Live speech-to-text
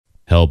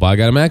Help, I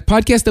Got a Mac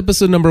podcast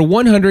episode number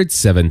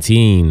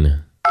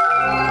 117.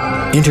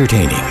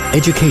 Entertaining,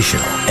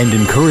 educational, and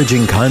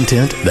encouraging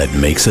content that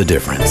makes a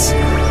difference.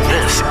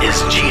 This is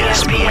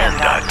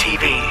GSPN.TV.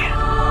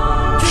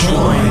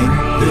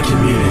 Join the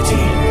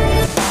community.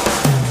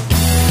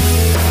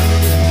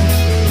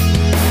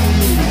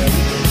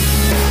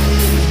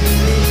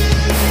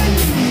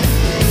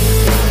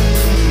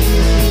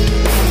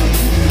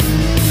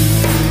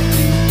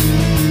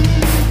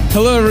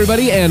 Hello,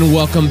 everybody, and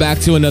welcome back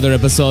to another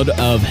episode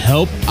of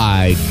Help,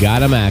 I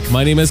Got a Mac.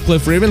 My name is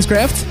Cliff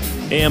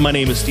Ravenscraft. And my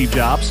name is Steve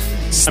Jobs.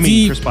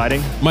 Chris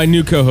Biding. My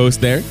new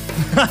co-host there.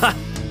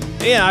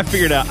 Yeah, I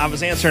figured out I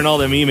was answering all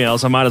them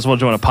emails. I might as well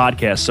join a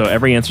podcast, so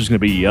every answer is going to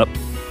be yep.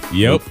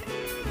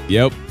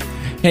 Yep.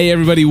 Hey,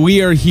 everybody,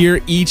 we are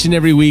here each and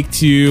every week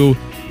to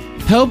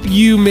help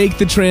you make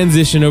the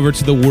transition over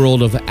to the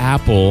world of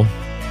Apple.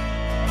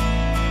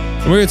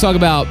 And we're going to talk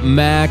about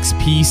Macs,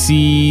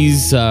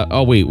 PCs.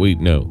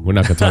 No, we're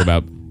not going to talk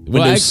about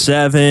Windows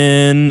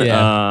 7,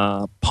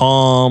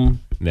 Palm.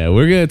 No,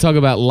 we're going to talk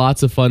about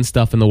lots of fun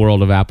stuff in the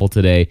world of Apple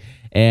today.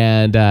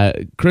 And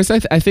Chris,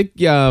 I think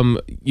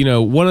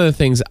one of the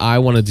things I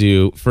want to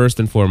do first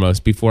and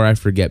foremost before I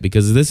forget,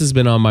 because this has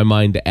been on my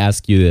mind to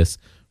ask you this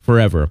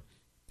forever.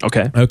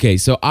 Okay.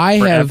 So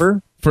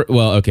Forever? for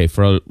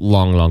a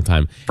long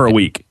time. For a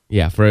week.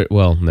 Yeah.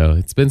 No,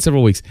 it's been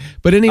several weeks.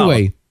 But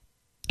anyway.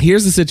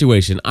 Here's the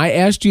situation. I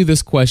asked you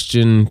this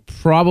question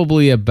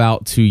probably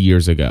about 2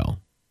 years ago.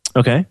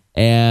 Okay.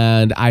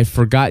 And I've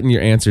forgotten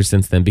your answer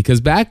since then, because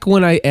back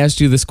when I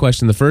asked you this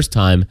question the first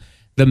time,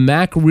 the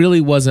Mac really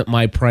wasn't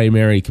my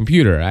primary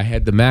computer. I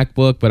had the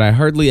MacBook, but I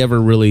hardly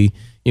ever really,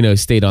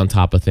 stayed on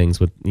top of things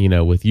with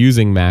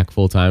using Mac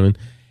full time.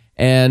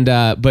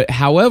 But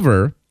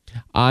however,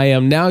 I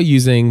am now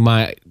using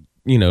my,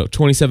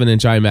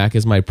 27-inch iMac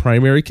as my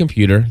primary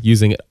computer,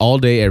 using it all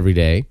day, every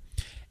day.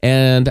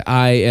 And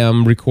I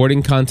am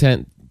recording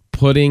content,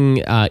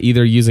 putting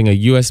either using a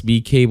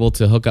USB cable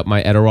to hook up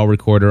my Adderall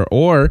recorder,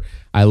 or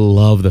I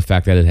love the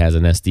fact that it has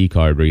an SD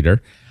card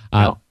reader.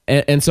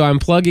 And so I'm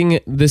plugging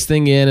this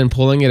thing in and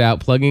pulling it out,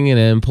 plugging it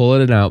in,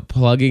 pulling it out,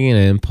 plugging it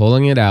in,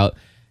 pulling it out.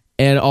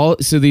 And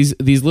so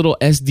these little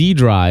SD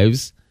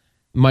drives,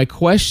 my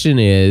question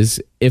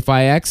is, if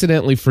I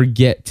accidentally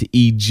forget to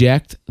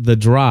eject the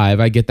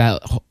drive, I get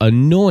that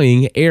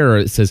annoying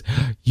error that says,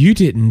 "You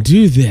didn't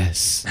do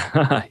this."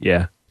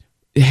 Yeah.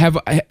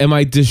 Am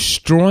I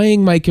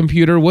destroying my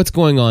computer? What's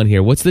going on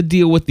here? What's the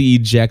deal with the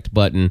eject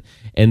button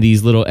and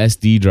these little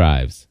SD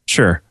drives?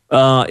 Sure.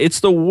 It's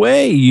the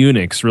way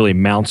Unix really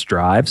mounts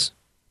drives.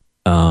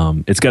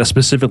 It's got to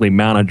specifically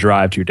mount a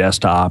drive to your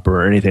desktop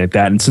or anything like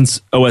that. And since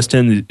OS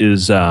X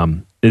is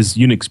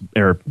Unix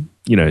or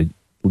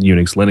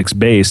Unix Linux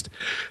based,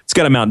 it's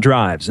got to mount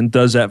drives, and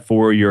does that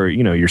for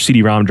your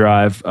CD-ROM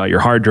drive, your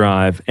hard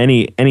drive,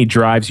 any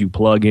drives you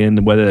plug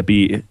in, whether that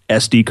be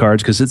SD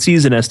cards, because it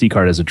sees an SD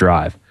card as a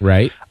drive.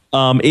 Right.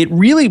 It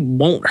really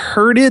won't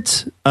hurt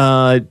it.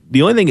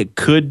 The only thing it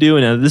could do,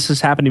 and this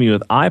has happened to me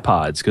with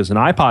iPods, because an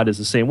iPod is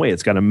the same way.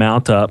 It's got to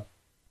mount up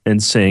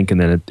and sync,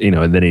 and then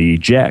it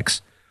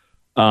ejects.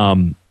 The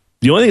only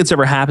thing that's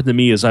ever happened to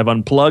me is I've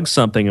unplugged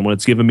something, and when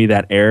it's given me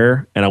that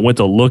error, and I went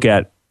to look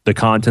at the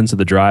contents of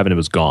the drive, and it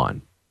was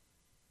gone.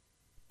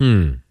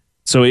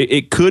 So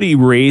it could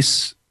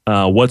erase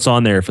what's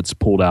on there if it's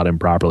pulled out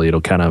improperly. It'll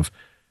kind of,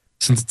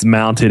 since it's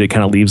mounted, it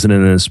kind of leaves it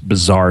in this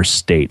bizarre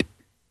state.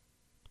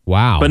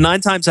 Wow. But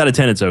 9 times out of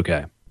 10, it's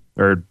okay.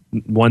 Or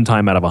 1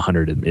 time out of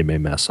 100, it may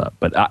mess up.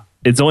 But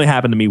it's only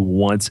happened to me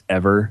once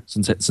ever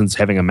since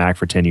having a Mac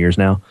for 10 years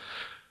now.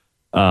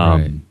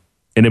 Right.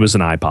 And it was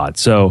an iPod.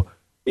 So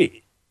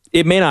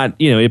it may not,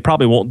 it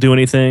probably won't do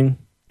anything.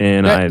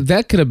 And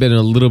that could have been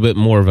a little bit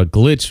more of a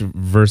glitch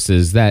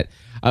versus that.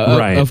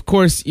 Right. Of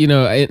course,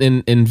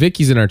 and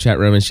Vicky's in our chat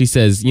room, and she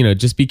says,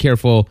 just be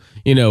careful,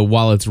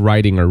 while it's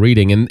writing or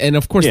reading. And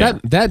of course,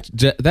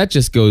 that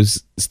just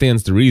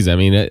stands to reason. I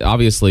mean,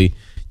 obviously,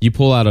 you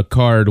pull out a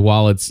card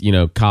while it's,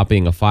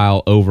 copying a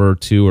file over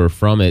to or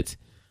from it.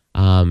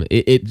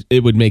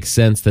 It would make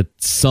sense that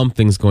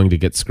something's going to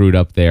get screwed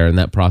up there in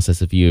that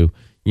process if you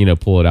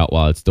pull it out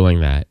while it's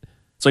doing that.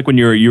 It's like when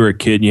you were a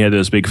kid and you had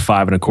those big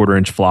 5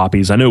 1/4-inch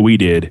floppies. I know we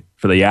did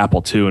for the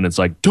Apple II, and it's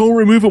like, don't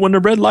remove it when the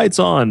red light's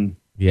on.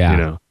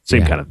 Yeah,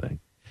 same kind of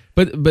thing.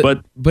 But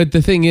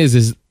the thing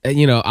is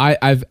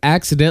I've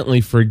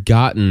accidentally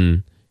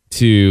forgotten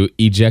to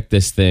eject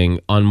this thing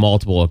on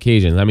multiple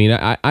occasions. I mean,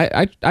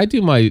 I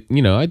do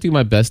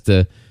my best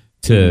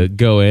to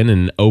go in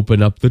and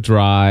open up the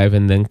drive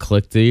and then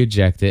click to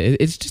eject it.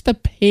 It's just a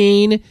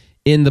pain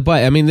in the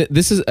butt. I mean,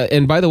 this is,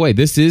 and by the way,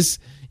 this is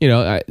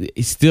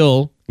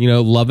still.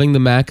 Loving the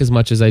Mac as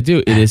much as I do,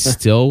 it is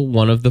still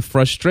one of the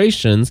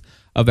frustrations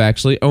of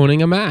actually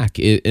owning a Mac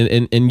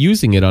and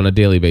using it on a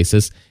daily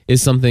basis is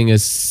something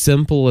as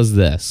simple as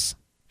this.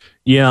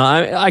 Yeah,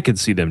 I could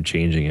see them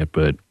changing it,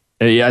 but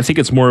I think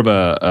it's more of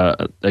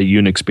a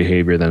Unix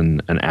behavior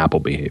than an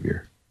Apple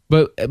behavior.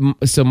 But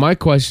so my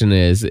question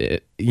is,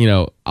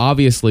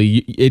 obviously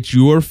it's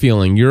your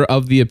feeling, you're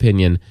of the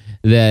opinion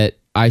that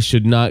I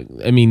should not.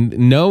 I mean,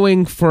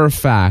 knowing for a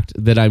fact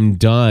that I'm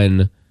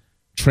done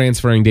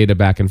transferring data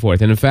back and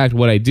forth. And in fact,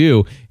 what I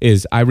do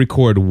is I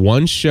record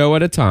one show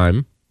at a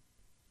time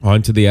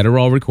onto the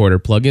Adderall recorder,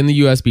 plug in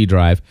the USB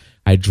drive.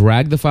 I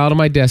drag the file to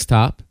my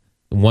desktop.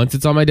 Once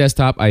it's on my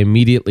desktop, I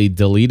immediately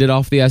delete it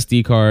off the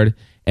SD card.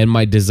 And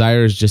my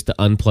desire is just to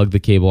unplug the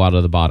cable out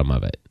of the bottom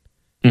of it.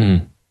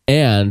 Mm-hmm.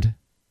 And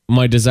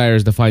my desire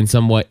is to find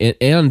somewhat,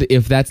 and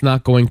if that's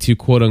not going to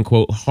quote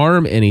unquote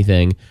harm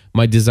anything,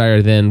 my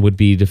desire then would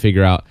be to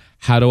figure out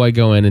how do I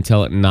go in and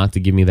tell it not to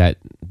give me that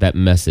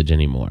message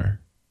anymore.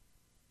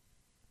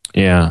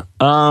 Yeah.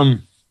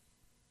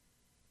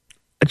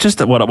 It's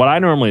just what I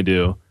normally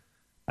do.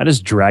 I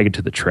just drag it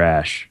to the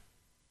trash.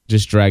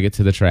 Just drag it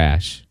to the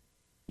trash.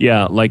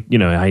 Yeah, like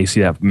how you see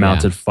that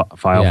mounted file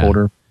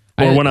folder.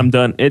 Or when I'm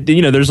done,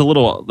 there's a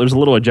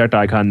little eject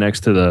icon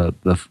next to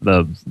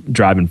the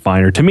drive and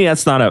finder. To me,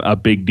 that's not a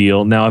big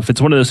deal. Now, if it's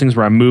one of those things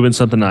where I'm moving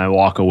something and I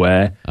walk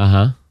away,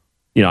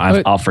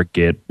 I'll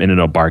forget and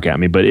it'll bark at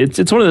me. But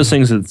it's one of those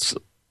things that's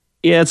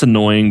it's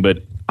annoying,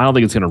 but I don't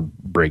think it's gonna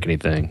break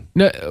anything.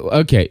 No,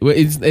 okay. Well,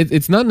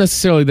 it's not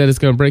necessarily that it's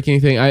gonna break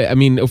anything. I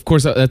mean, of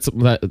course, that's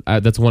one of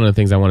the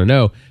things I want to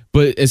know.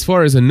 But as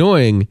far as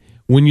annoying,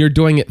 when you're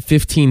doing it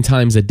 15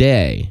 times a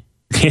day.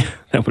 Yeah,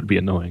 that would be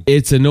annoying.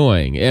 It's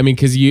annoying. I mean,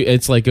 because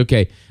it's like,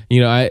 okay,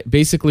 I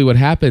basically what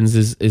happens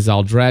is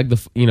I'll drag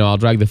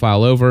the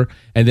file over,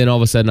 and then all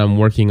of a sudden I'm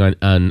working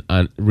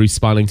on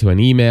responding to an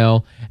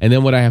email, and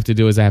then what I have to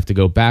do is I have to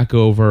go back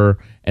over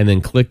and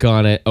then click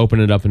on it, open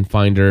it up in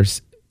Finder,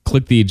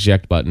 click the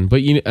eject button.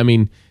 But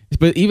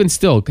but even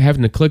still,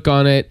 having to click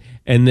on it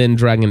and then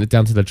dragging it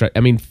down to the track. I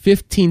mean,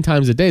 15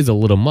 times a day is a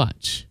little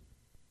much.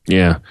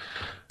 Yeah.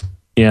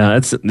 Yeah,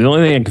 that's the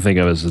only thing I can think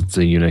of is it's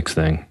a Unix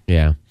thing.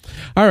 Yeah.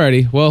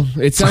 Alrighty. Well,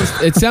 it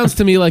sounds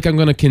to me like I'm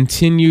going to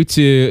continue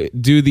to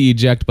do the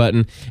eject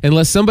button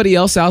unless somebody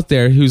else out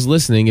there who's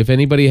listening, if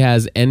anybody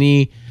has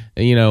any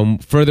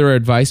further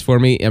advice for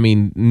me. I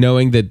mean,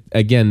 knowing that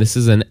again, this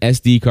is an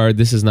SD card,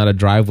 this is not a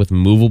drive with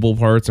movable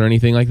parts or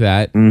anything like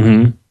that.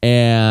 Mm-hmm.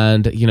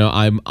 And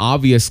I'm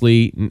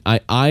obviously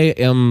I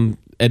am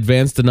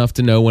advanced enough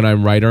to know when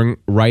I'm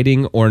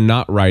writing or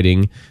not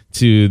writing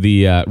to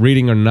the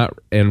reading or not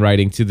and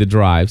writing to the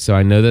drive. So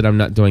I know that I'm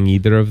not doing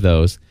either of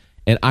those.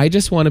 And I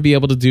just want to be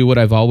able to do what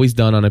I've always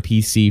done on a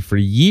PC for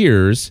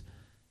years,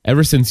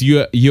 ever since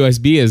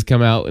USB has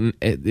come out, and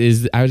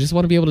I just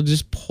want to be able to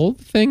just pull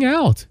the thing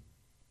out.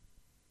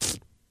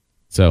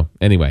 So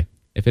anyway,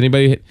 if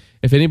anybody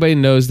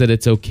knows that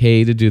it's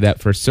okay to do that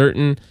for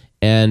certain,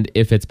 and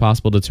if it's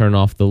possible to turn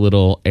off the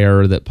little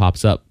error that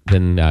pops up,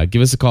 then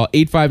give us a call,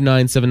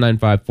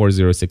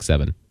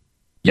 859-795-4067.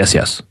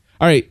 Yes.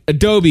 All right,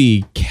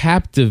 Adobe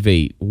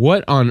Captivate.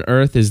 What on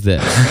earth is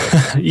this?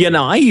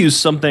 Now I use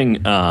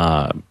something,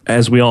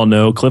 as we all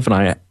know, Cliff and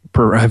I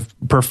have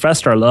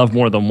professed our love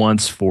more than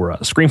once for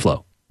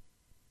ScreenFlow.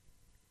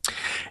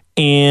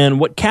 And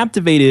what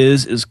Captivate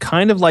is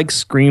kind of like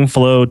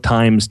ScreenFlow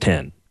times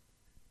 10.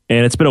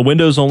 And it's been a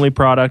Windows-only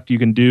product. What you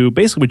can do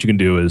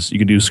is you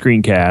can do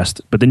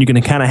screencast, but then you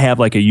can kind of have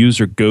like a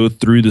user go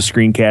through the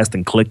screencast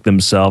and click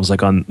themselves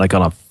like on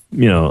a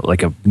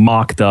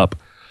mocked up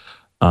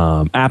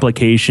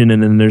application,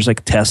 and then there's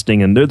like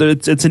testing, and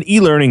it's an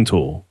e-learning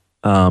tool.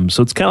 So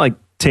it's kind of like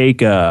take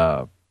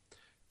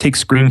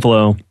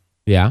ScreenFlow,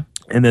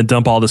 and then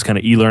dump all this kind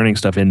of e-learning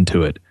stuff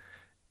into it.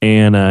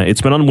 And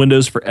it's been on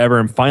Windows forever,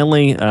 and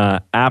finally,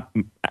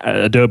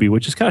 Adobe,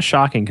 which is kind of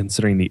shocking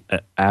considering the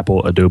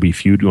Apple-Adobe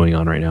feud going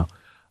on right now,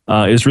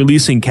 is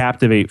releasing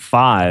Captivate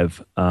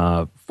 5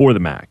 for the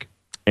Mac.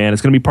 And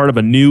it's going to be part of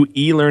a new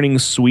e-learning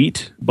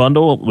suite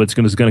bundle, which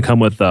is going to come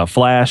with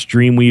Flash,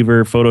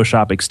 Dreamweaver,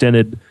 Photoshop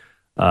Extended,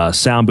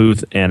 Sound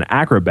Booth, and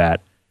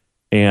Acrobat.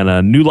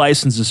 And new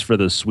licenses for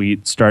the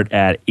suite start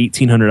at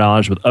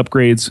 $1,800 with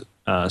upgrades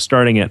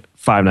starting at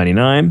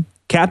 $599.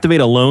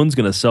 Captivate alone is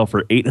going to sell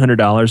for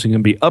 $800 and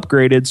can be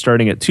upgraded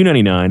starting at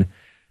 $299.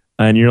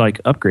 And you're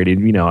like,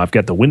 upgraded? I've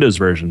got the Windows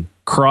version.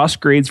 Cross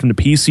grades from the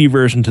PC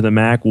version to the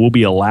Mac will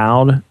be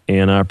allowed,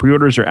 and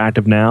pre-orders are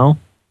active now.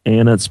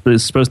 And it's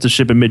supposed to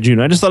ship in mid-June.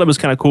 I just thought it was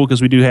kind of cool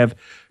because we do have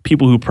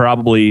people who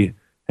probably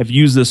have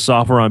used this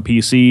software on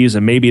PCs,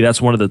 and maybe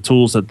that's one of the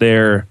tools that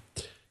they're,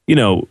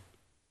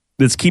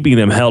 that's keeping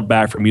them held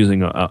back from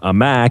using a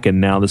Mac.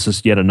 And now this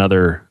is yet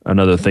another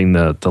thing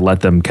to let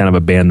them kind of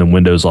abandon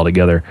Windows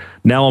altogether.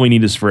 Now all we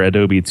need is for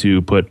Adobe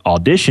to put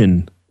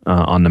Audition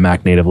on the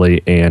Mac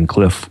natively, and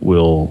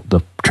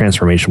the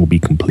transformation will be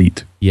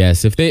complete.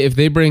 Yes, if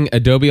they bring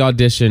Adobe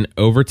Audition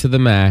over to the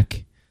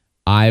Mac,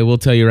 I will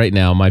tell you right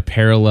now, my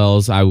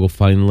Parallels, I will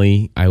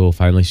finally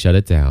shut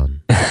it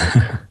down.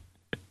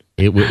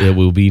 It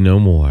will be no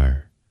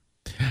more.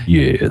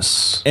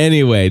 Yes.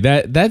 Anyway,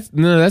 that's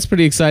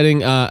pretty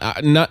exciting.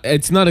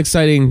 It's not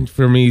exciting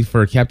for me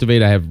for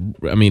Captivate.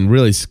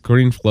 Really,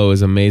 ScreenFlow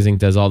is amazing.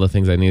 Does all the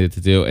things I needed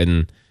to do,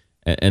 and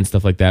and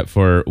stuff like that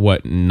for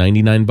what,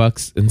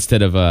 $99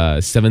 instead of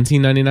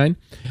 $17.99.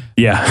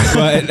 Yeah.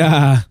 But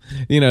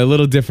a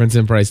little difference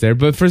in price there.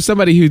 But for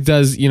somebody who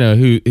does,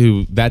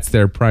 who that's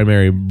their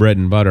primary bread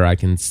and butter, I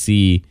can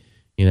see,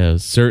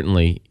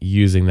 certainly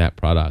using that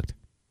product.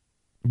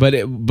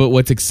 But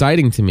what's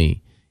exciting to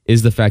me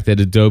is the fact that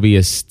Adobe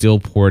is still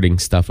porting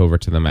stuff over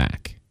to the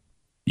Mac.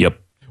 Yep.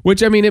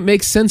 Which, I mean, it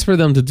makes sense for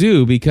them to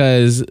do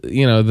because,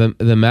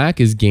 the Mac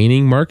is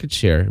gaining market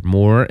share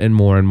more and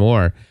more and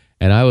more.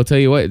 And I will tell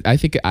you what, I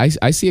think I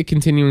see a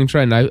continuing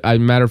trend.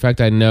 Matter of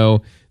fact, I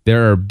know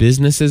there are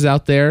businesses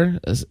out there,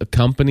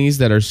 companies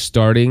that are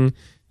starting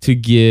to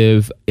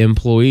give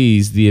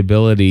employees the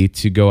ability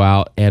to go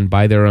out and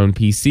buy their own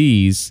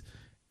PCs.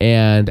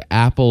 And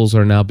Apples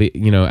are now,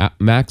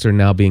 Macs are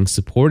now being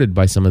supported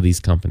by some of these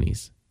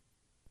companies.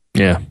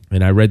 Yeah.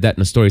 And I read that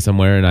in a story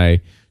somewhere, and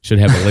I should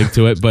have a link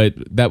to it, but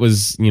that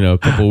was, a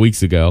couple of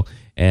weeks ago.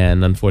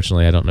 And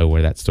unfortunately, I don't know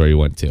where that story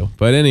went to.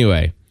 But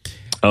anyway.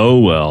 Oh,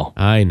 well.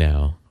 I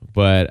know.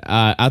 But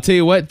I'll tell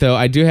you what, though,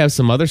 I do have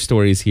some other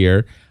stories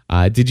here.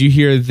 Did you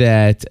hear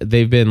that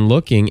they've been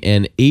looking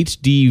and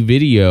HD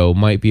video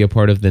might be a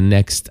part of the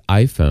next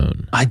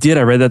iPhone? I did.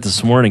 I read that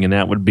this morning, and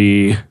that would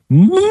be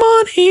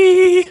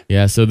money.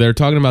 Yeah, so they're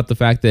talking about the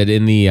fact that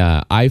in the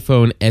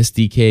iPhone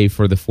SDK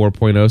for the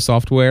 4.0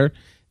 software,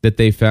 that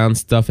they found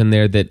stuff in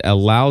there that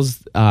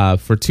allows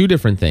for two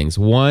different things.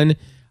 One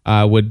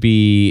would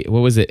be,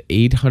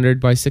 800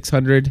 by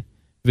 600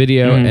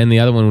 video, and the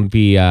other one would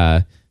be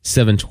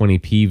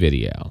 720p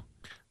video.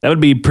 That would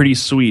be pretty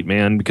sweet,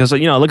 man, because, I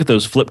look at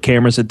those flip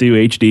cameras that do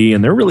HD,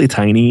 and they're really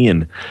tiny,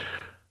 and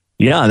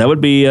yeah, that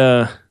would be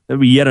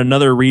yet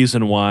another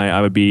reason why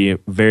I would be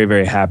very,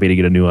 very happy to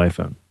get a new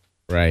iPhone.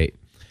 Right.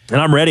 And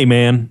I'm ready,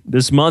 man.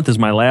 This month is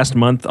my last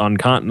month on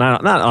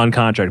not on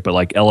contract, but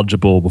like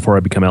eligible before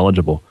I become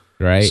eligible.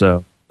 Right.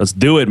 So let's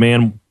do it,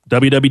 man.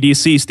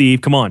 WWDC,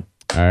 Steve. Come on.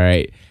 All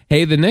right.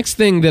 Hey, the next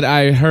thing that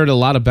I heard a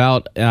lot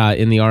about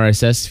in the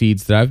RSS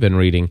feeds that I've been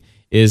reading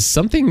is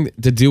something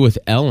to do with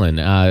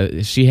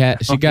Ellen. She got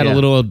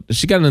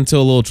into a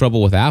little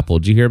trouble with Apple.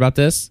 Did you hear about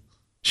this?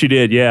 She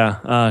did,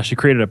 yeah. She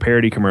created a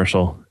parody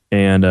commercial,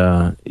 and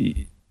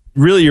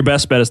really your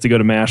best bet is to go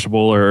to Mashable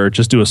or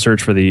just do a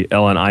search for the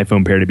Ellen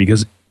iPhone parody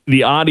because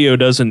the audio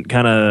doesn't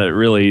kind of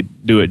really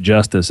do it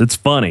justice. It's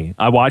funny.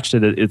 I watched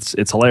it.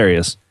 It's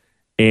hilarious.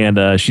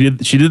 And she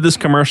did this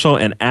commercial,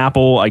 and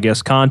Apple, I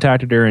guess,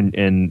 contacted her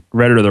and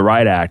read her the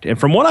right act. And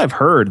from what I've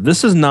heard,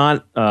 this is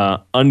not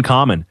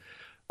uncommon.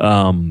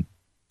 I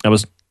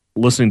was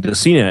listening to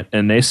CNET,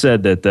 and they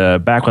said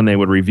that back when they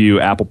would review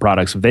Apple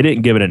products, if they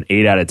didn't give it an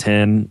 8 out of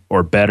 10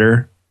 or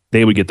better,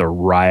 they would get the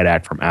riot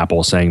act from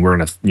Apple saying we're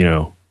gonna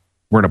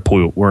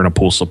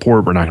pull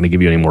support. We're not going to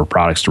give you any more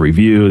products to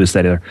review. This,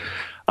 that, other.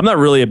 I'm not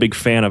really a big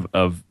fan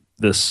of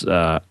this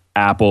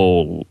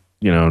Apple,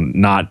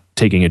 not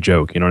taking a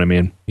joke. You know what I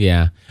mean?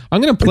 Yeah,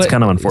 I'm gonna play. It's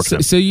kind of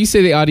unfortunate. So you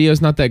say the audio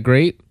is not that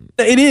great?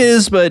 It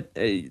is, but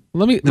the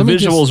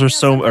visuals are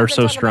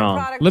so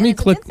strong. Let me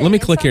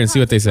click here and see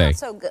what they say. Not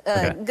so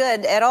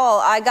good at all.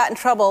 I got in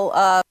trouble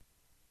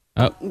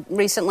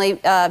recently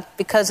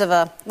because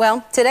of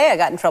today I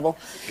got in trouble.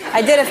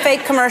 I did a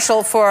fake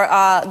commercial for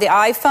the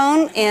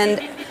iPhone, and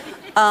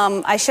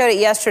I showed it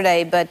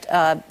yesterday, but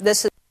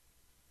this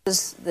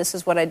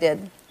is what I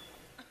did.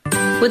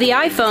 With the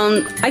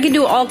iPhone, I can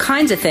do all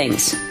kinds of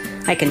things.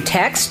 I can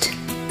text.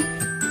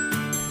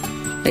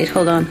 Wait,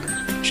 hold on.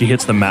 She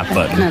hits the map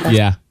button.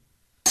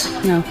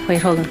 No,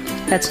 wait, hold on.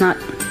 That's not...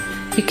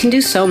 You can do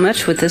so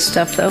much with this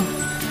stuff, though.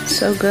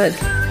 So good.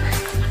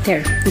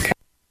 There, okay.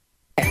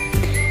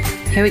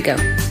 Here we go.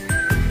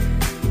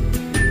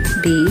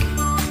 B.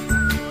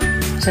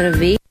 Is that a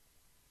V?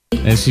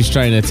 And she's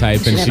trying to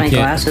type, and she have my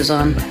can't. Glasses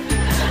on.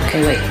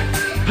 Okay, wait.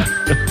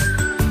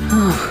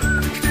 Oh,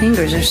 my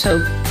fingers are so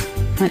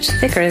much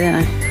thicker than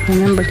I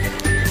remembered.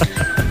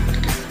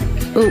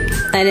 Ooh,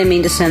 I didn't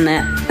mean to send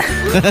that.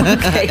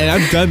 Okay. And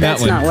I've done that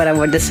That's one. Not what I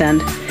wanted to send.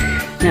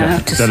 No, I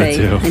have to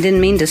say, I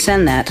didn't mean to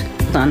send that.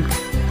 Hold on.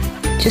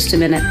 Just a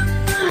minute.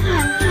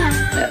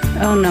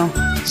 Oh, no.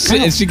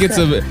 She gets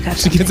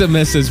a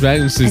message back,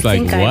 and she's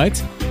like,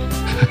 what?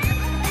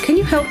 Can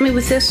you help me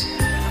with this?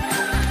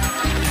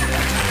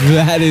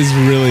 That is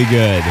really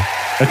good.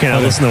 Okay, now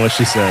listen to what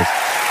she says.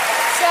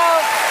 So,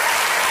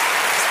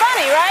 it's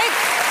funny, right?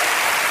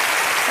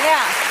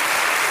 Yeah.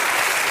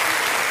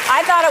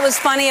 I thought it was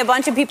funny. A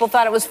bunch of people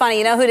thought it was funny.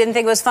 You know who didn't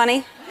think it was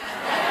funny?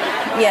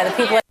 Yeah, the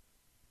people at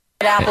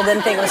Apple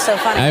didn't think it was so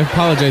funny. I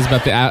apologize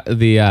about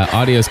the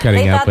audio's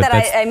cutting out. They thought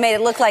that I made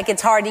it look like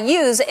it's hard to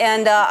use,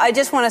 and I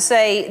just want to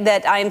say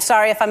that I'm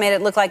sorry if I made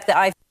it look like the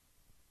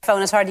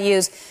iPhone is hard to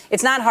use.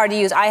 It's not hard to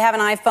use. I have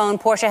an iPhone.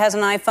 Portia has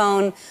an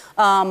iPhone.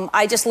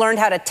 I just learned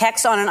how to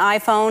text on an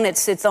iPhone.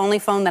 It's the only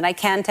phone that I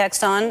can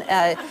text on,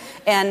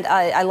 and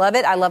I love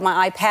it. I love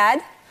my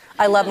iPad.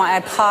 I love my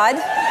iPod.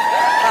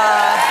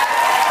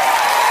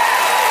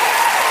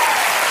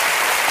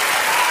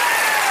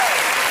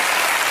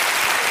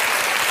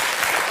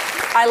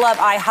 I love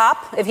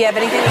IHOP, if you have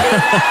anything to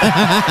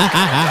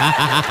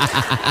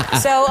do.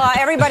 So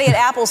everybody at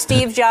Apple,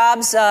 Steve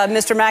Jobs,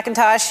 Mr.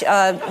 McIntosh,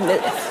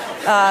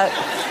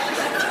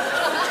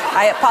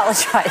 I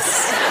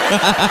apologize.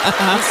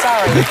 I'm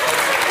sorry.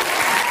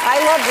 I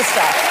love this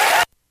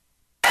stuff.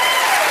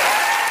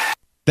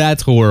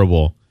 That's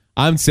horrible.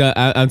 I'm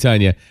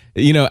telling you.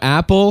 You know,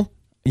 Apple,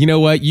 you know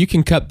what? You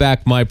can cut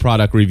back my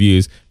product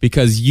reviews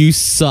because you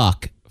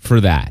suck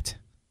for that.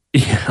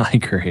 Yeah, I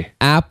agree.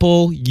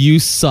 Apple, you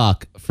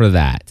suck for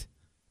that.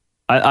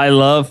 I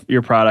love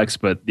your products,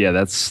 but yeah,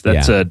 that's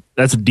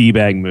a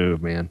D-bag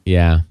move, man.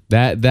 Yeah.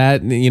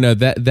 That you know,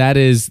 that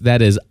is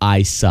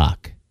iSuck.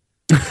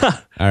 All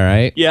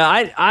right.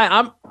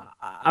 Yeah,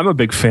 I'm a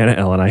big fan of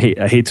Ellen. I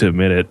hate to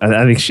admit it.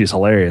 I think she's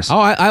hilarious. Oh,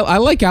 I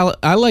like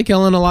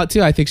Ellen a lot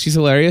too. I think she's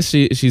hilarious.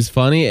 She's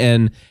funny,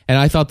 and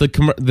I thought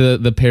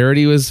the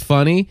parody was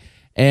funny.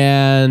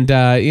 And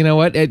you know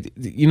what?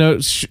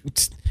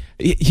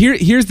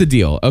 Here's the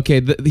deal.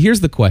 Okay,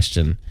 here's the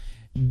question: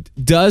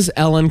 does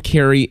Ellen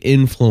carry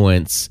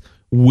influence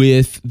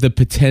with the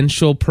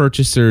potential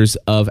purchasers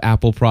of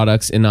Apple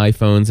products and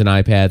iPhones and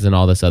iPads and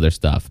all this other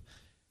stuff?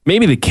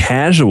 Maybe the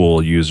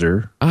casual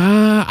user.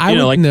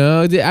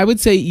 I would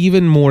say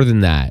even more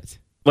than that.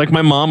 Like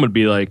my mom would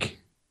be like,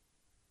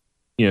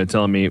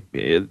 telling me,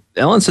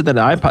 Ellen said that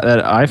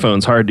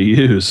iPhone's hard to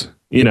use.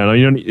 You know what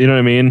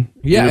I mean?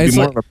 Yeah, it'd it's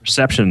be more like, of a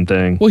perception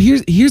thing. Well,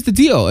 here's the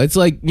deal. It's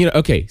like,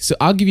 okay, so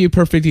I'll give you a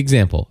perfect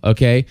example.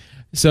 Okay,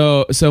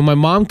 so my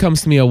mom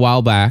comes to me a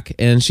while back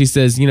and she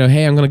says,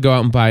 hey, I'm going to go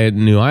out and buy a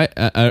new I'm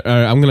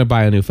going to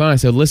buy a new phone. I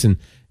said, listen,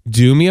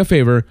 do me a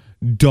favor.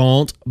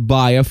 Don't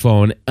buy a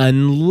phone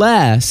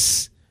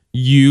unless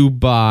you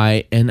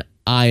buy an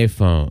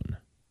iPhone.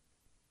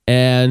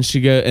 And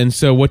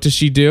so what does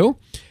she do?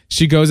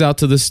 She goes out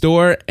to the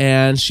store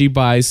and she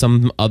buys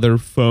some other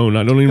phone.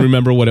 I don't even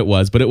remember what it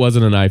was, but it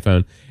wasn't an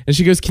iPhone. And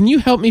she goes, "Can you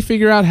help me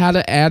figure out how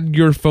to add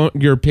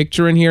your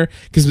picture in here?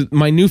 Because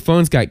my new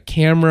phone's got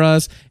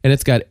cameras and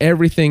it's got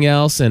everything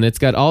else and it's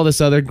got all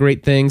this other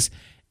great things."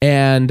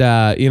 And,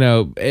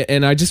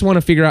 and I just want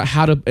to figure out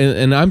how to,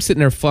 and I'm sitting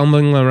there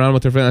fumbling around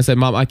with her phone. I said,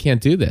 "Mom, I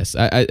can't do this."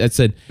 I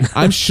said,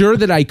 "I'm sure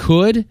that I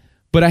could,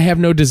 but I have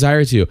no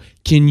desire to.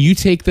 Can you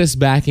take this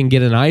back and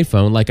get an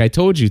iPhone like I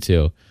told you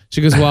to?" She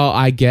goes, "Well,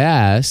 I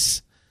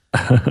guess."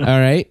 All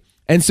right.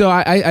 And so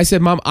I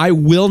said, "Mom, I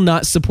will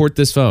not support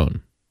this phone."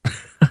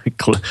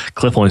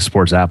 Cliff only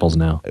supports Apples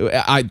now.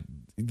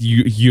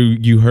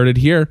 You heard it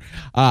here.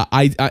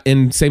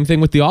 And same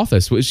thing with the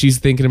Office. She's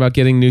thinking about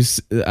getting new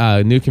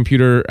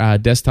computer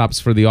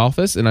desktops for the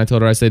Office, and I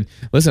told her, I said,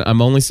 "Listen,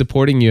 I'm only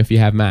supporting you if you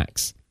have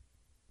Macs."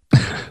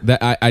 That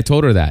I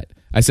told her that.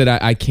 I said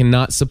I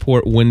cannot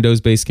support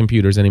Windows-based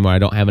computers anymore. I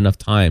don't have enough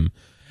time.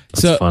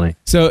 That's funny.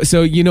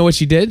 So you know what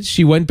she did?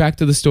 She went back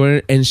to the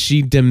store and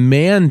she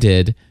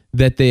demanded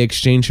that they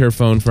exchange her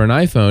phone for an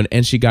iPhone,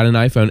 and she got an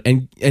iPhone.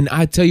 And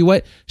I tell you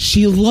what,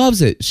 she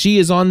loves it. She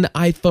is on the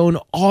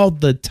iPhone all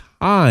the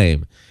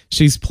time.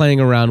 She's playing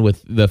around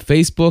with the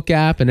Facebook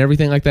app and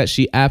everything like that.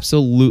 She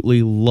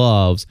absolutely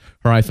loves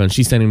her iPhone.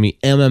 She's sending me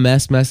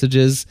MMS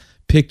messages,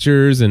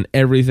 pictures, and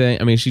everything.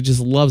 I mean, she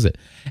just loves it.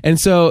 And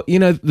so,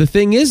 the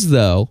thing is,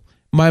 though,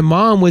 my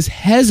mom was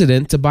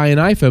hesitant to buy an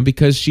iPhone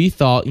because she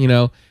thought,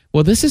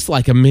 well, this is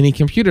like a mini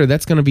computer.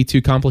 That's going to be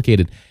too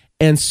complicated.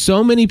 And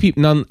so many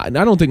people, now, I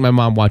don't think my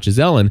mom watches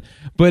Ellen,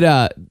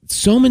 but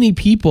so many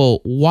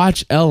people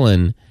watch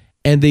Ellen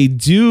and they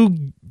do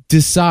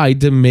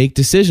decide to make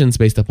decisions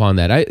based upon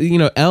that.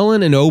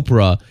 Ellen and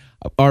Oprah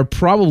are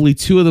probably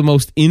two of the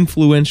most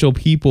influential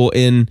people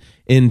in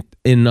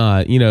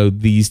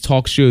these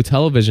talk show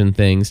television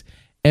things,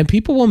 and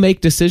people will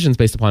make decisions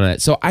based upon that.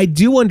 So I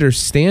do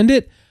understand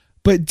it.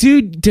 But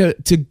dude,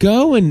 to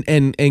go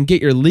and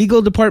get your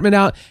legal department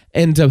out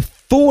and to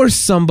force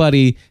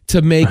somebody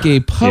to make a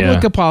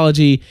public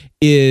apology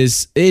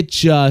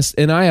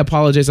and I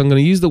apologize, I'm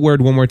going to use the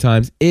word one more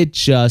time. It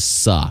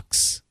just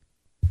sucks.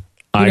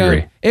 I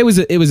agree. It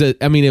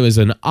was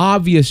an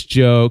obvious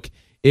joke.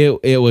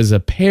 It was a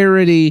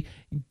parody.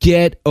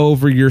 Get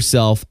over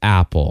yourself,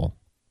 Apple.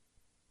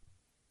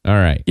 All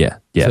right. Yeah.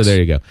 Yes. So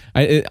there you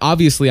go.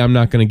 Obviously, I'm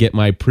not going to get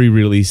my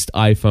pre-released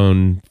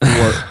iPhone 4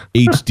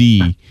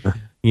 HD,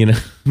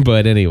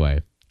 But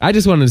anyway, I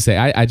just wanted to say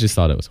I just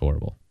thought it was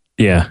horrible.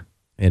 Yeah.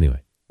 Anyway,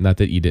 not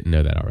that you didn't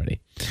know that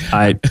already.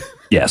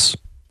 Yes.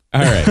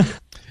 All right.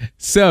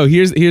 So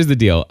here's the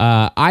deal.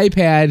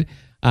 iPad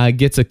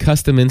gets a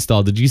custom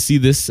install. Did you see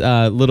this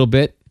little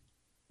bit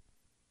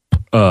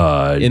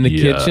in the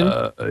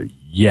kitchen?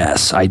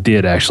 Yes, I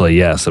did actually.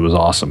 Yes, it was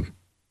awesome.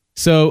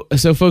 So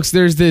folks,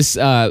 there's this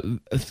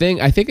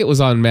thing. I think it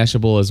was on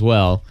Mashable as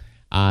well.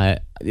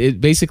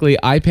 It basically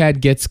iPad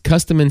gets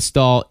custom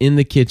install in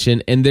the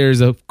kitchen, and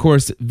there's of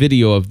course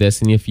video of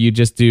this. And if you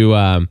just do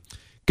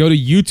go to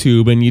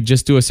YouTube and you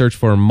just do a search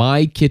for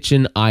 "My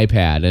Kitchen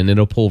iPad," and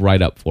it'll pull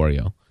right up for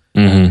you.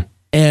 Mm-hmm.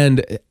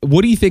 And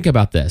what do you think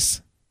about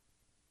this?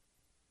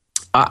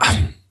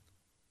 I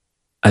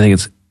think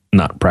it's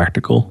not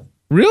practical.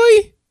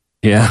 Really?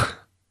 Yeah.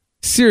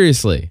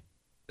 Seriously.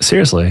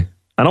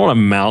 I don't want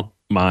to mount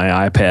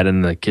my iPad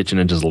in the kitchen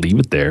and just leave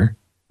it there.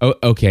 Oh,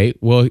 okay.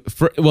 Well,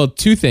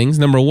 two things.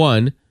 Number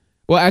one,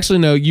 well, actually,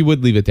 no, you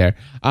would leave it there.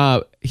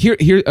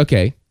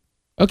 Okay,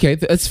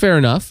 that's fair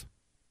enough.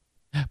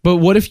 But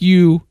what if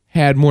you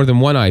had more than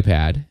one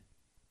iPad?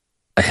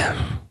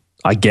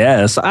 I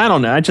guess. I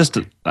don't know.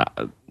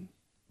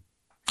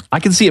 I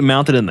can see it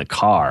mounted in the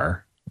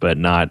car, but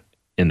not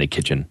in the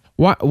kitchen.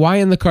 Why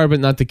in the car but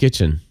not the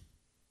kitchen?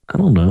 I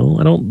don't know.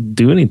 I don't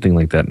do anything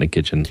like that in the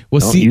kitchen.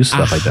 Well, I don't use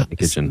stuff like that in the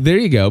kitchen. There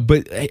you go.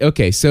 But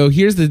okay, so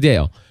here's the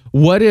deal.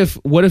 What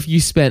if you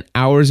spent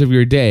hours of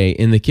your day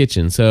in the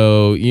kitchen?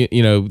 So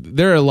you know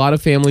there are a lot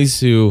of families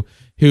who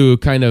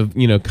kind of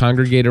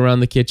congregate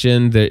around the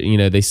kitchen.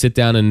 That they sit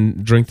down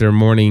and drink their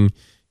morning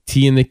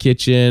tea in the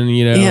kitchen.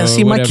 Yeah.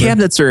 See, whatever. my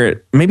cabinets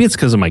are. Maybe it's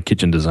because of my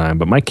kitchen design,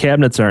 but my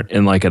cabinets aren't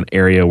in like an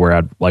area where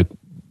I'd like.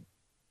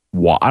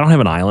 I don't have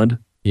an island.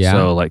 Yeah.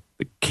 So like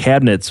the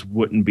cabinets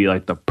wouldn't be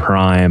like the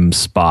prime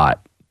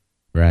spot.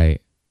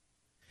 Right.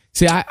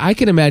 See, I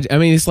can imagine. I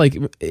mean, it's like,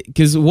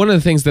 because one of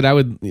the things that I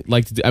would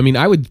like to do, I mean,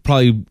 I would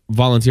probably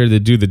volunteer to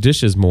do the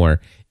dishes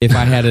more if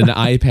I had an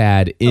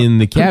iPad in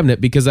the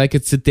cabinet, because I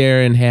could sit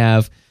there and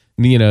have,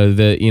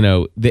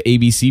 the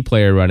ABC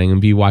player running and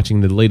be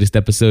watching the latest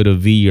episode of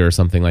V or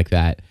something like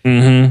that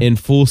in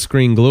full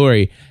screen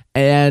glory.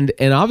 And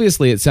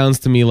obviously, it sounds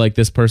to me like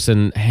this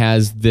person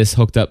has this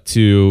hooked up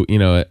to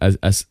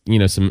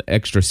some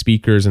extra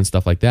speakers and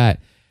stuff like that.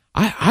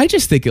 I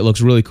just think it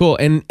looks really cool.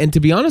 And to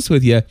be honest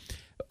with you,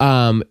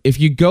 if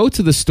you go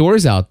to the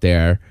stores out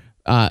there,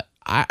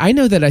 I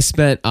know that I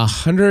spent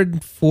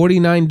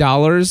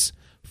 $149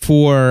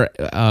 for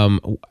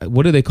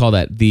what do they call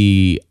that?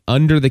 The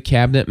under the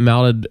cabinet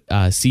mounted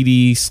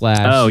CD /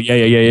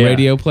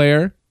 radio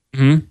player.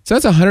 Mm-hmm. So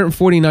that's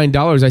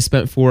 $149 I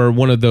spent for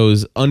one of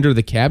those under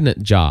the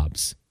cabinet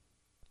jobs.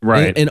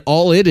 Right. And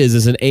all it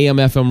is an AM,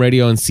 FM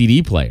radio and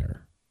CD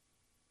player.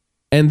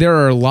 And there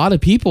are a lot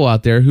of people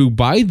out there who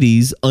buy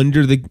these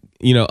under the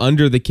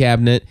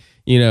cabinet,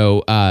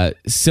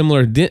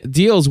 similar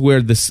deals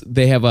where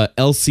they have a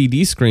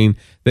LCD screen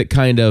that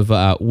kind of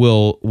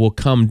will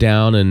come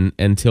down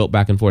and tilt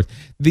back and forth.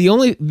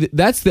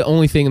 That's the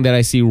only thing that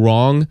I see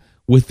wrong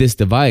with this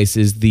device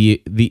is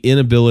the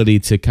inability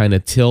to kind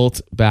of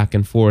tilt back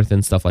and forth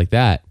and stuff like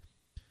that.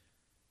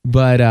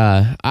 But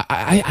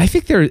I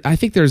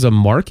think there's a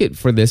market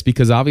for this,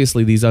 because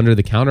obviously these under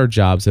the counter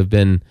jobs have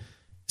been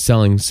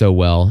selling so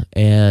well,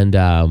 and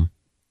I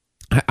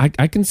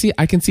can see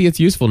its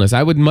usefulness.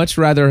 I'd much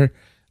rather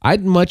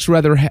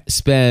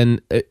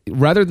spend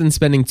rather than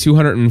spending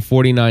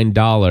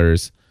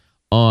 $249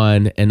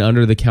 on an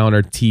under the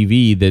counter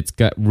TV that's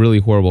got really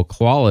horrible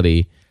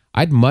quality.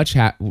 I'd much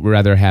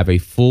rather have a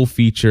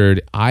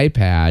full-featured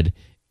iPad,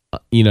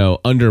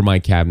 under my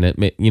cabinet.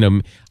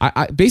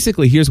 I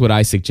basically, here's what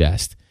I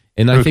suggest,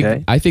 and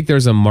I think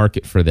there's a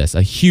market for this,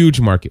 a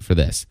huge market for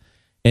this.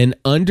 An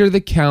under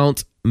the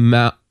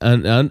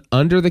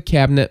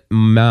cabinet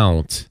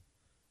mount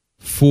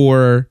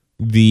for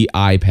the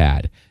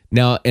iPad.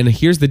 Now, and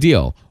here's the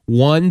deal: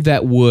 one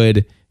that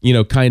would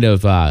kind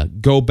of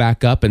go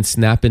back up and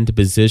snap into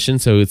position,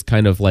 so it's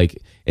kind of like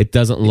it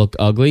doesn't look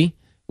ugly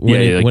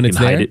when it's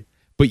there.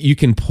 But you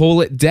can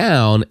pull it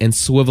down and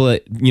swivel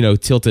it,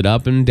 tilt it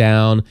up and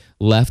down,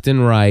 left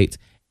and right,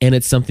 and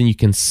it's something you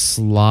can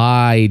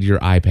slide your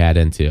iPad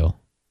into.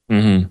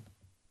 Mm-hmm.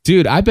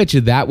 Dude, I bet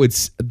you that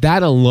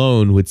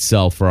alone would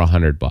sell for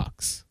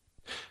 $100.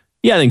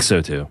 Yeah, I think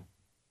so too.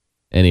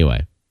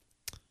 Anyway,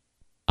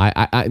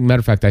 I matter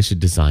of fact, I should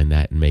design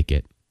that and make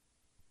it.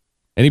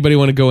 Anybody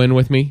want to go in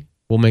with me?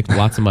 We'll make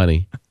lots of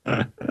money.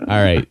 All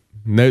right,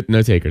 no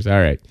takers. All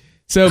right,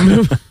 so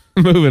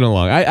moving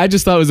along. I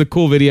just thought it was a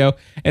cool video,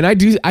 and I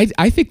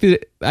think the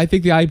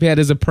iPad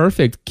is a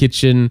perfect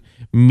kitchen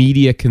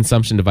media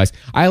consumption device.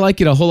 I like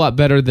it a whole lot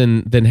better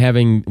than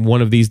having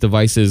one of these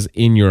devices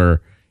in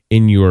your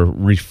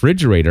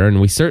refrigerator,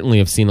 and we certainly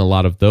have seen a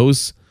lot of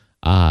those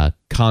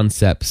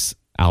concepts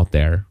out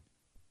there.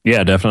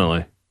 Yeah,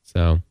 definitely.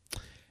 So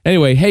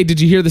anyway, hey,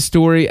 did you hear the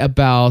story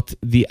about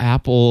the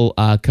Apple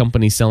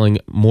company selling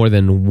more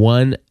than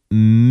 1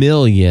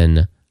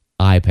 million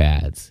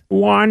iPads?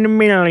 1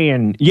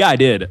 million. Yeah, I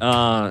did.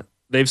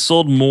 They've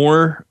sold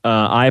more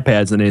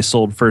iPads than they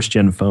sold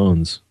first-gen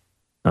phones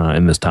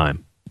in this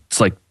time. It's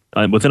like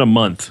within a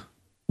month,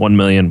 1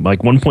 million, like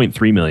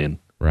 1.3 million.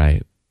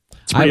 Right.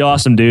 It's pretty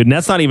awesome, dude. And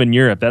that's not even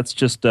Europe. That's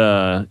just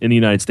in the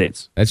United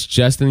States. That's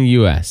just in the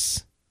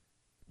U.S.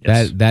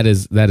 Yes. That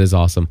is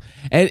awesome.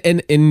 And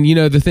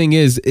the thing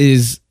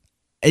is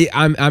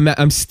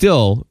I'm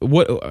still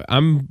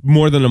I'm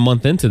more than a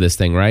month into this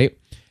thing, right?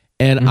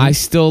 And I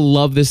still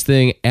love this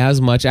thing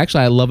as much.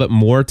 Actually, I love it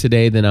more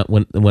today than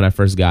when I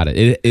first got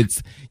it.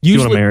 It's usually, you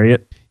want to marry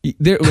it?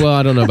 Well,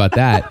 I don't know about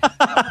that.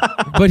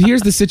 But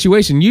here's the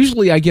situation.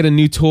 Usually I get a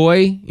new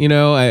toy, and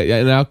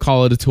I'll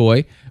call it a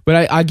toy.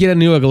 But I get a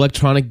new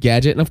electronic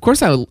gadget, and of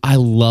course I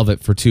love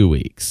it for 2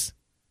 weeks.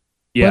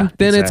 Yeah. But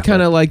then it's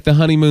kind of like the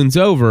honeymoon's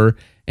over,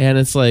 and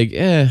it's like,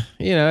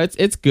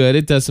 it's good.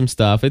 It does some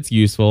stuff. It's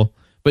useful.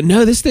 But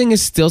no, this thing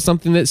is still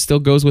something that still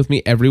goes with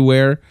me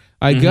everywhere.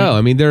 I go.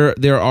 I mean,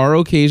 there are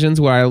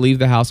occasions where I leave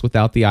the house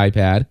without the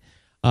iPad.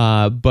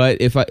 But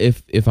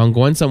if I'm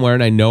going somewhere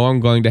and I know I'm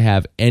going to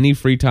have any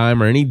free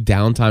time or any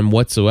downtime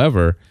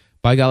whatsoever,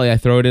 by golly, I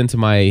throw it into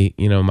my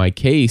my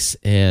case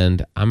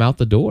and I'm out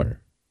the door.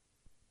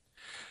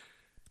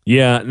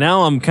 Yeah,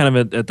 now I'm kind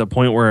of at the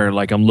point where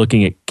like I'm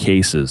looking at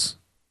cases.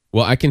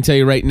 Well, I can tell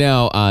you right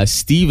now,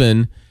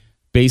 Steven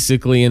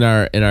basically in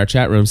our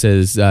chat room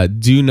says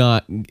do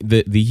not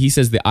he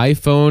says the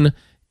iPhone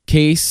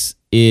case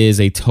is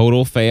a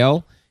total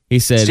fail. He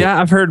said, yeah,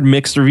 I've heard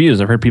mixed reviews.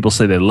 I've heard people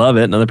say they love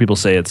it and other people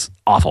say it's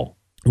awful.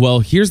 Well,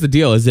 here's the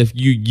deal is if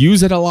you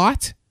use it a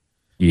lot,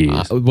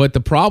 yes. What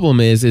the problem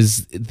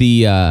is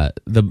the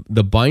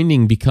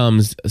binding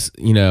becomes,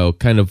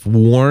 kind of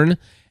worn.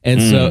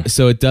 And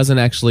so it doesn't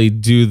actually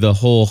do the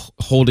whole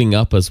holding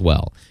up as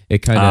well. It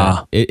kind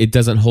of it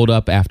doesn't hold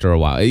up after a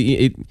while.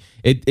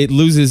 It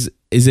loses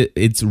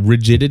its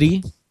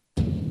rigidity.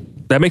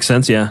 That makes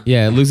sense, yeah.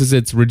 Yeah, it loses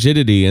its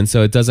rigidity, and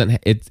so it doesn't.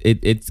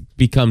 It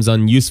becomes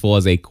unuseful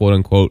as a quote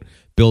unquote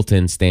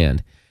built-in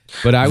stand.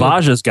 But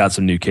Vaja's got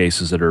some new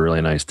cases that are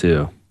really nice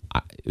too.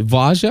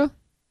 Vaja.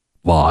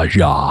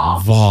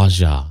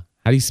 Vaja.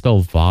 How do you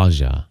spell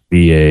Vaja?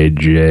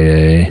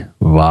 Vaja.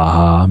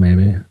 Vaja,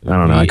 maybe. I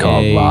don't know. I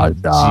call it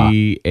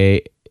Vaja.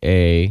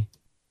 Vaja.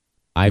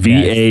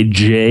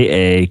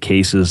 Vaja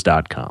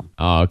cases.com.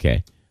 Oh,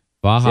 okay.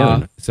 Vaja.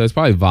 Yeah. So it's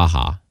probably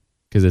Vaja.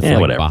 Because it's like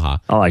whatever. Vaja.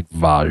 I like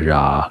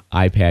Vaja.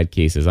 iPad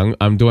cases.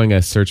 I'm doing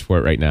a search for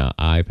it right now.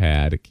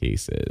 iPad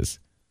cases.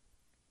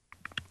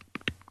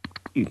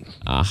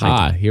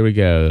 Aha, here we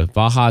go.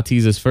 Vaja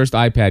teases first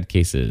iPad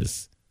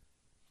cases.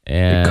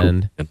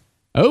 And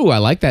I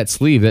like that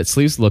sleeve. That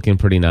sleeve's looking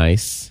pretty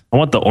nice. I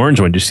want the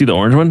orange one. Do you see the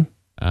orange one?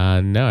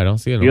 No, I don't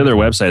see it. The other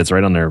website, it's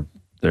right on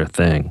their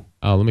thing.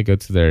 Oh, let me go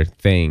to their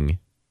thing.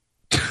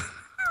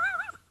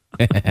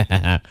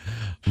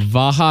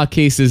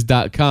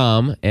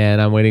 VajaCases.com,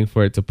 and I'm waiting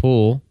for it to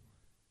pull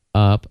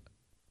up.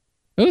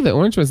 Oh, the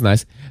orange one's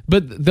nice.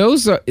 But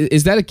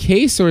is that a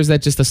case or is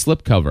that just a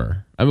slip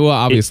cover? I mean, well,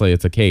 obviously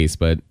it's a case,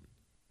 but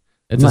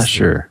I'm not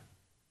sure.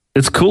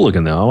 It's cool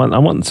looking though. I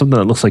want something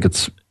that looks like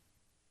it's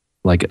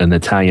like an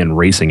Italian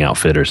racing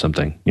outfit or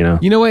something, You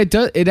know what?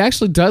 It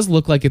actually does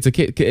look like it's a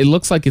case. It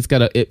looks like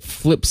it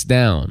flips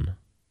down.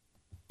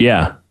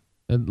 Yeah.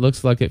 It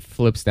looks like it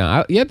flips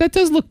down. That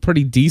does look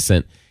pretty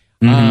decent.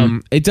 Mm-hmm.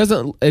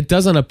 It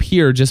doesn't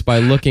appear just by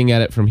looking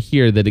at it from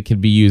here that it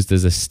can be used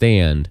as a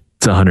stand.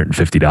 It's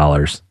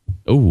 $150.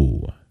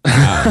 Ooh.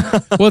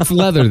 Well, it's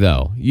leather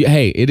though.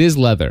 Hey, it is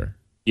leather.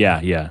 Yeah.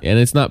 And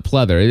it's not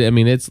pleather. I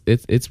mean,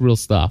 it's real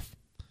stuff.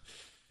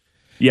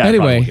 Yeah.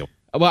 Anyway,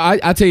 well,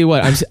 I tell you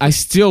what, I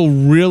still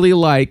really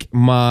like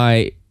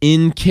my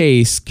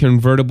in-case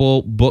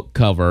convertible book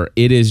cover.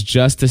 It is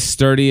just as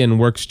sturdy and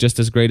works just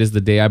as great as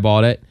the day I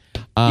bought it.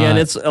 And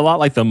it's a lot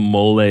like the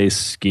Mole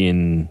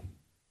skin.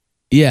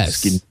 Yes.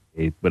 Skin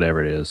tape,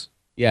 whatever it is.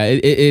 Yeah,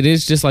 it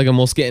is just like a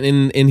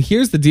moleskin. And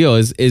here's the deal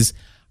is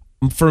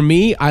for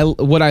me,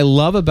 what I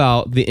love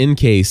about the in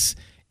case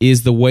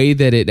is the way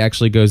that it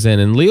actually goes in.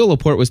 And Leo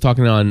Laporte was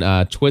talking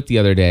on Twit the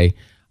other day.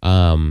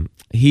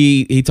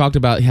 He talked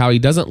about how he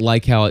doesn't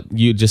like how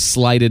you just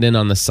slide it in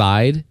on the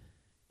side.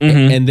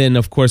 Mm-hmm. And then,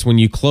 of course, when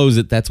you close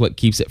it, that's what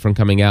keeps it from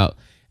coming out.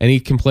 And he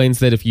complains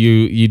that if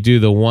you do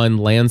the one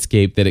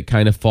landscape, that it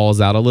kind of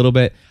falls out a little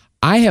bit.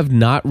 I have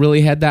not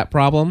really had that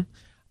problem.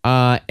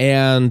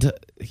 And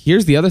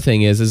here's the other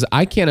thing is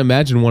I can't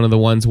imagine one of the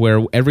ones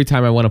where every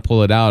time I want to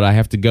pull it out, I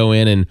have to go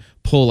in and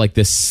pull like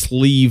this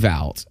sleeve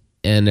out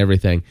and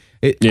everything.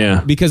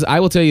 Because I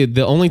will tell you,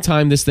 the only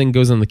time this thing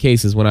goes in the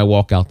case is when I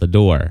walk out the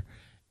door.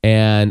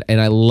 And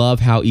I love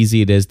how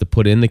easy it is to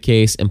put in the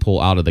case and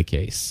pull out of the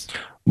case.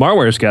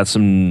 Marware's got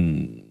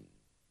some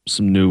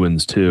new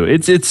ones too.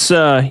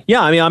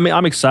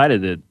 I'm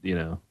excited that,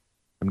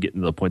 I'm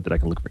getting to the point that I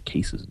can look for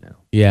cases now.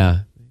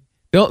 Yeah.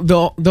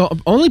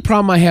 The only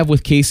problem I have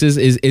with cases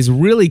is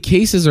really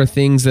cases are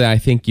things that I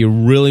think you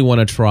really want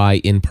to try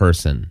in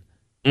person.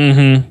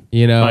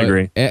 Mm-hmm. I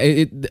agree.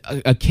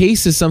 A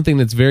case is something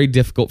that's very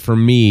difficult for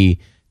me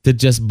to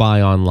just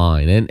buy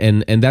online,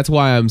 and that's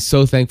why I'm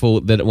so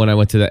thankful that when I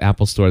went to the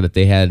Apple store that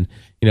they had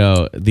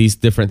these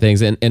different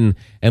things, and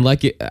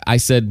like I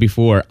said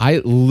before,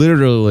 I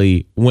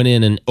literally went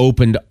in and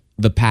opened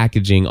the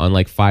packaging on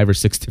like 5 or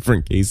 6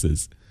 different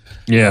cases.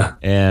 Yeah.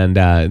 And,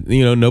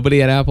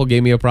 nobody at Apple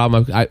gave me a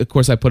problem. Of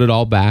course, I put it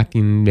all back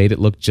and made it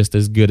look just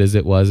as good as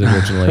it was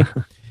originally.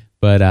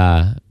 But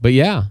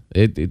yeah,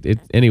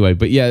 anyway.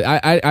 But yeah,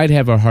 I'd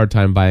have a hard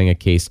time buying a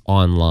case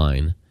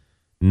online,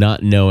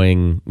 not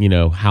knowing,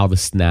 how the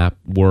snap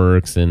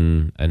works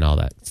and all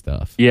that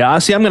stuff. Yeah, I'm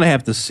going to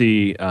have to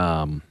see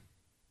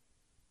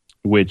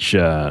which,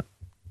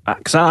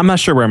 because I'm not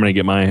sure where I'm going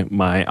to get my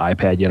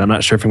iPad yet. I'm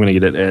not sure if I'm going to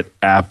get it at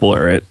Apple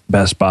or at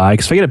Best Buy.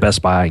 Because if I get at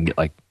Best Buy, I can get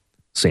like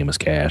same as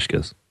cash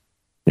because,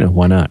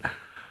 why not?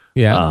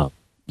 Yeah.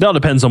 It all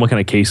depends on what kind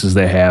of cases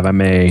they have. I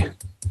may,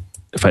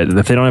 if they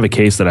don't have a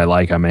case that I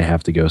like, I may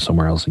have to go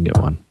somewhere else and get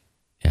one.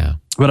 Yeah.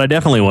 But I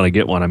definitely want to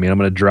get one. I mean, I'm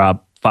going to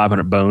drop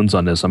 500 bones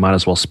on this. I might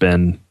as well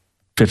spend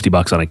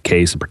 $50 on a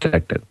case and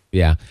protect it.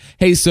 Yeah.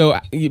 Hey, so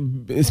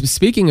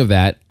speaking of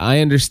that, I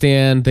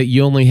understand that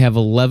you only have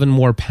 11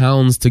 more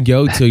pounds to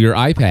go to your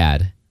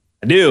iPad.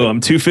 I do. I'm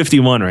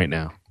 251 right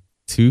now.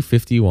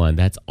 251.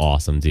 That's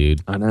awesome,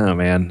 dude. I know,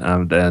 man.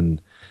 I'm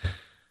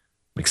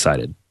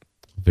excited.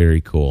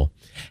 Very cool.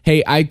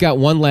 Hey, I got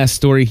one last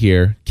story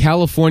here.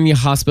 California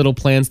hospital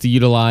plans to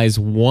utilize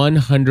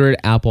 100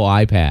 Apple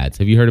iPads.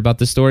 Have you heard about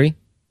this story?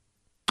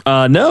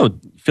 No.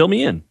 Fill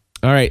me in.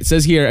 All right. It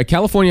says here, a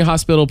California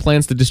hospital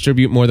plans to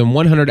distribute more than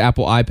 100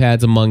 Apple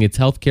iPads among its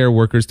healthcare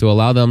workers to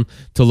allow them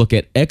to look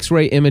at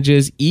X-ray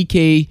images,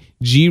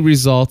 EKG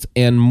results,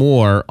 and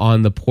more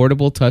on the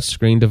portable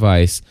touchscreen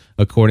device,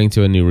 according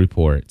to a new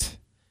report.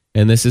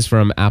 And this is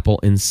from Apple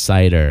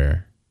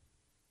Insider.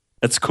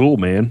 That's cool,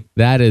 man.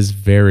 That is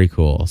very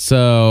cool.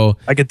 So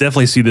I could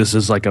definitely see this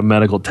as like a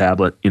medical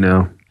tablet, you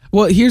know?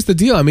 Well, here's the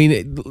deal. I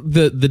mean,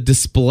 the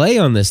display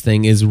on this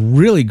thing is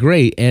really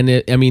great.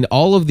 And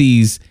all of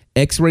these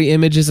X-ray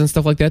images and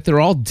stuff like that,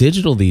 they're all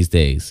digital these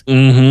days.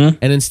 Mm-hmm.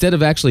 And instead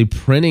of actually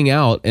printing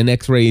out an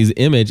X-ray's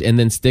image and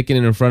then sticking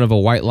it in front of a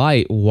white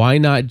light, why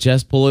not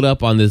just pull it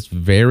up on this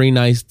very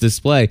nice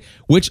display?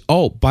 Which,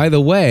 oh, by the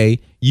way,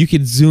 you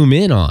could zoom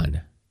in on.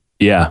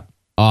 Yeah.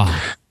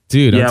 Oh,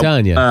 dude, I'm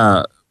telling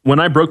you. When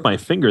I broke my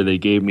finger, they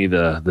gave me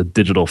the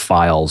digital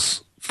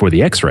files for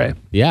the X-ray.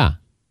 Yeah.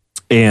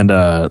 And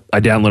I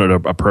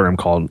downloaded a program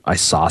called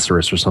iSuck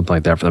or something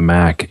like that for the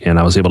Mac. And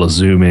I was able to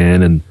zoom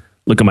in and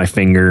look at my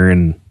finger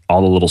and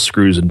all the little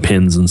screws and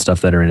pins and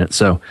stuff that are in it.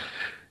 So,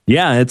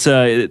 yeah, it's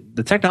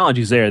the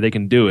technology's there. They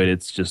can do it.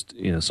 It's just,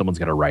 someone's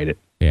got to write it.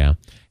 Yeah.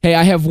 Hey,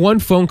 I have one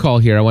phone call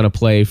here I want to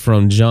play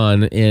from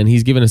John, and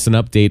he's giving us an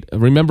update.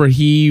 Remember,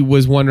 he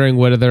was wondering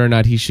whether or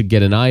not he should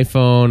get an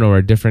iPhone or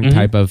a different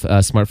type of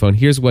smartphone.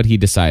 Here's what he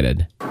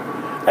decided.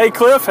 Hey,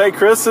 Cliff. Hey,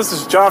 Chris. This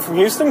is John from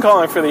Houston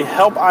calling for the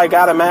Help I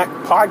Got a Mac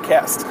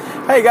podcast.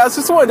 Hey, guys,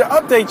 just wanted to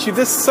update you.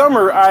 This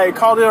summer, I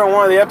called in on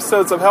one of the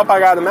episodes of Help I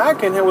Got a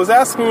Mac, and it was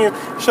asking you,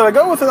 should I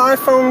go with an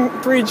iPhone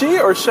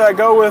 3G or should I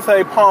go with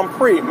a Palm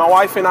Pre? My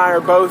wife and I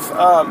are both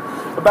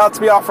about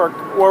to be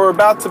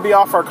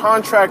off our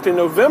contract in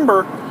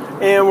November,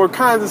 and we're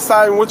kind of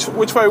deciding which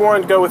way we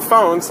wanted to go with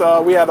phones.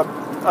 We had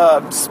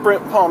a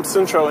Sprint Palm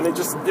Centro, and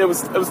it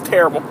was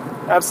terrible,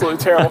 absolutely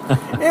terrible.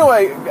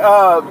 Anyway,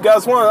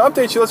 guys, wanted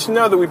to update you, let you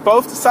know that we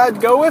both decided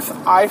to go with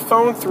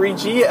iPhone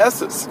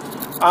 3GSs.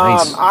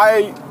 Nice.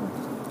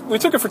 We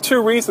took it for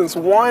two reasons.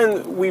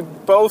 One, we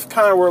both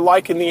kind of were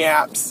liking the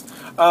apps.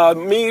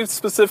 Me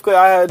specifically,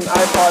 I had an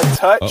iPod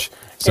Touch. Oh,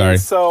 sorry.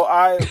 And so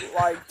I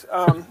liked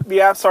the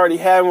apps I already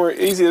had and were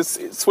easy to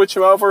switch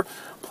them over.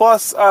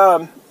 Plus,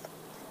 my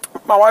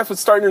wife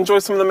was starting to enjoy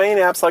some of the main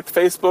apps like the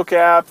Facebook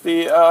app,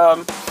 the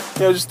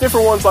just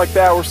different ones like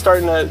that were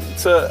starting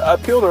to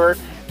appeal to her.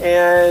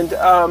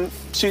 And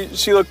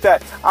she looked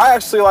at. I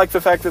actually like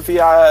the fact that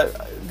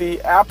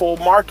the Apple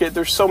market,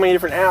 there's so many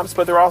different apps,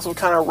 but they're also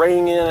kind of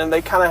reining in and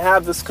they kind of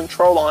have this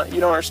control on it. You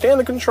don't understand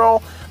the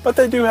control, but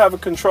they do have a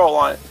control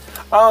on it.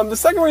 The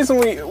second reason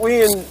we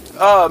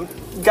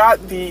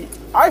got the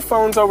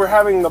iPhones over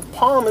having the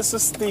Palm is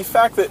just the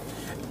fact that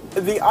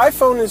the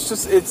iPhone is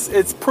just,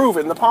 it's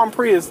proven. The Palm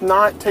Pre is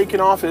not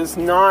taken off, is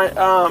not,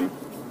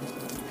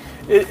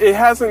 it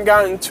hasn't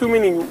gotten too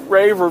many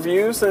rave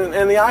reviews, and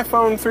the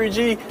iPhone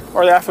 3G,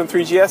 or the iPhone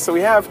 3GS that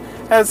we have,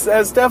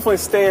 has definitely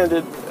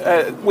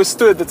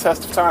withstood the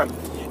test of time.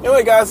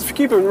 Anyway, guys, if you're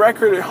keeping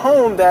record at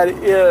home, that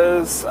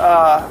is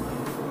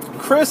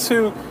Chris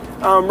who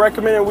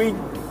recommended we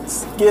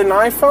get an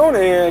iPhone,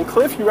 and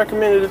Cliff, you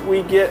recommended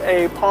we get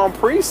a Palm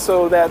Pre,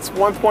 so that's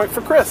 1 point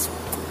for Chris.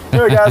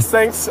 Anyway, guys,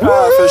 thanks for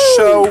the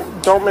show.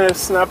 Don't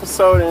miss an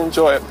episode and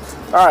enjoy it.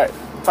 All right,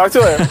 talk to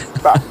you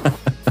later. Bye.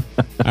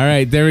 All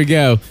right, there we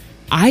go.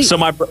 So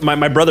my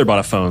brother bought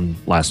a phone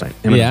last night,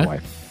 him and his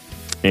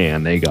wife,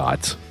 and they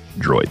got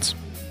Droids.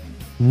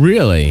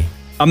 Really?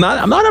 I'm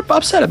not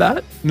upset about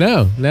it.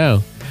 No.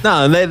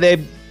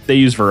 They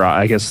use Verizon.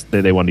 I guess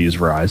they wanted to use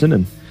Verizon,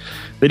 and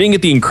they didn't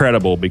get the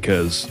Incredible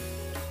because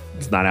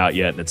it's not out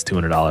yet and it's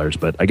 $200.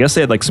 But I guess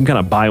they had like some kind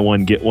of buy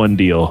one get one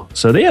deal.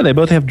 So they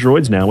both have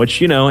Droids now.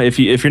 Which if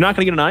you're not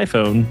going to get an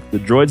iPhone, the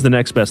Droid's the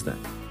next best thing.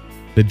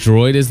 The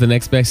Droid is the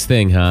next best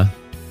thing, huh?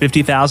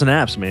 50,000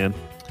 apps, man.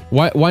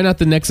 Why not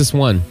the Nexus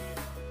 1?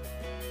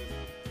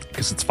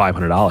 Because it's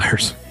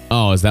 $500.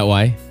 Oh, is that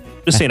why?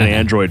 Just saying, an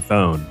Android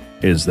phone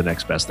is the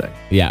next best thing.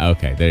 Yeah.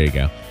 Okay. There you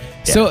go.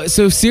 Yeah.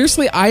 So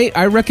seriously,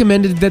 I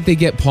recommended that they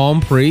get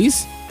Palm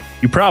Pre's.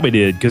 You probably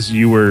did because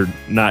you were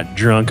not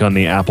drunk on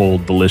the Apple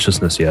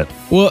deliciousness yet.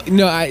 Well,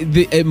 no,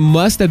 it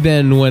must have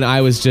been when I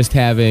was just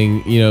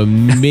having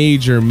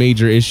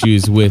major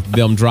issues with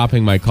them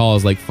dropping my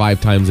calls like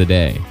 5 times a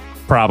day.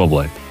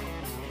 Probably.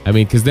 I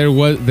mean, because there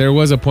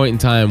was a point in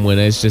time when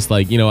it's just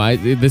like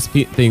this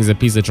thing's a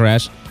piece of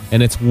trash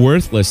and it's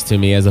worthless to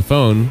me as a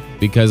phone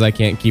because I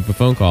can't keep a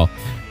phone call.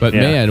 But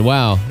man,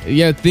 wow.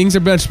 Yeah, things are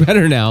much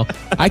better now.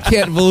 I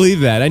can't believe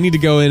that. I need to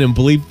go in and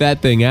bleep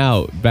that thing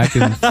out. Back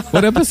in,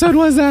 what episode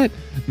was that?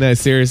 No,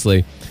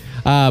 seriously.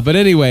 But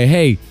anyway,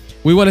 hey,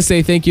 We want to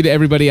say thank you to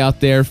everybody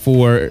out there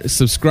for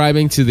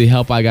subscribing to the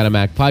Help I Got a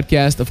Mac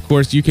podcast. Of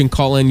course, you can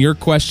call in your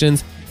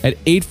questions at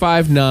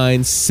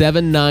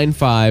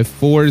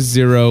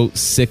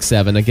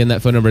 859-795-4067. Again,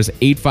 that phone number is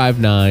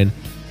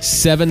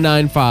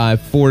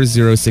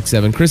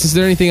 859-795-4067. Chris, is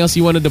there anything else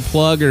you wanted to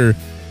plug or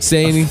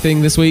say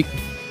anything this week?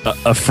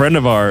 A friend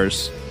of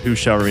ours, who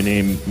shall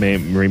remain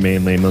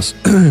nameless,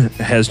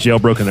 has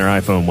jailbroken their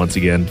iPhone once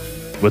again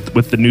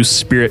with the new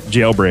Spirit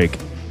jailbreak.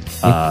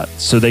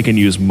 So they can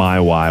use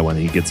MyY when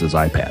he gets his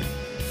iPad.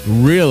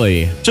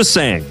 Really? Just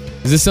saying.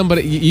 Is this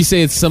somebody, you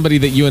say it's somebody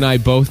that you and I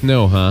both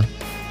know, huh?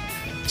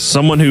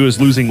 Someone who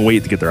is losing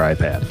weight to get their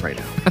iPad right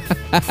now.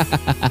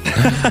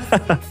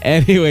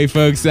 Anyway,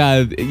 folks,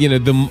 the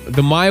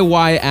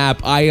MyY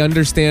app, I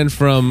understand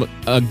from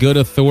a good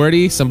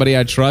authority, somebody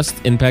I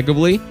trust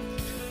impeccably,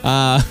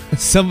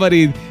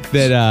 somebody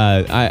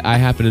that I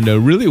happen to know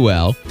really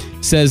well,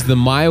 says the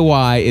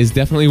MyY is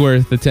definitely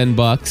worth the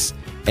 $10.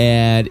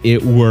 And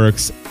it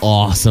works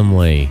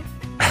awesomely.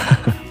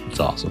 It's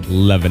awesome.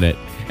 Loving it.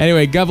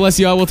 Anyway, God bless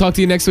you all. We'll talk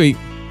to you next week.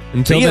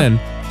 Until then,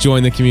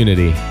 join the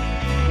community.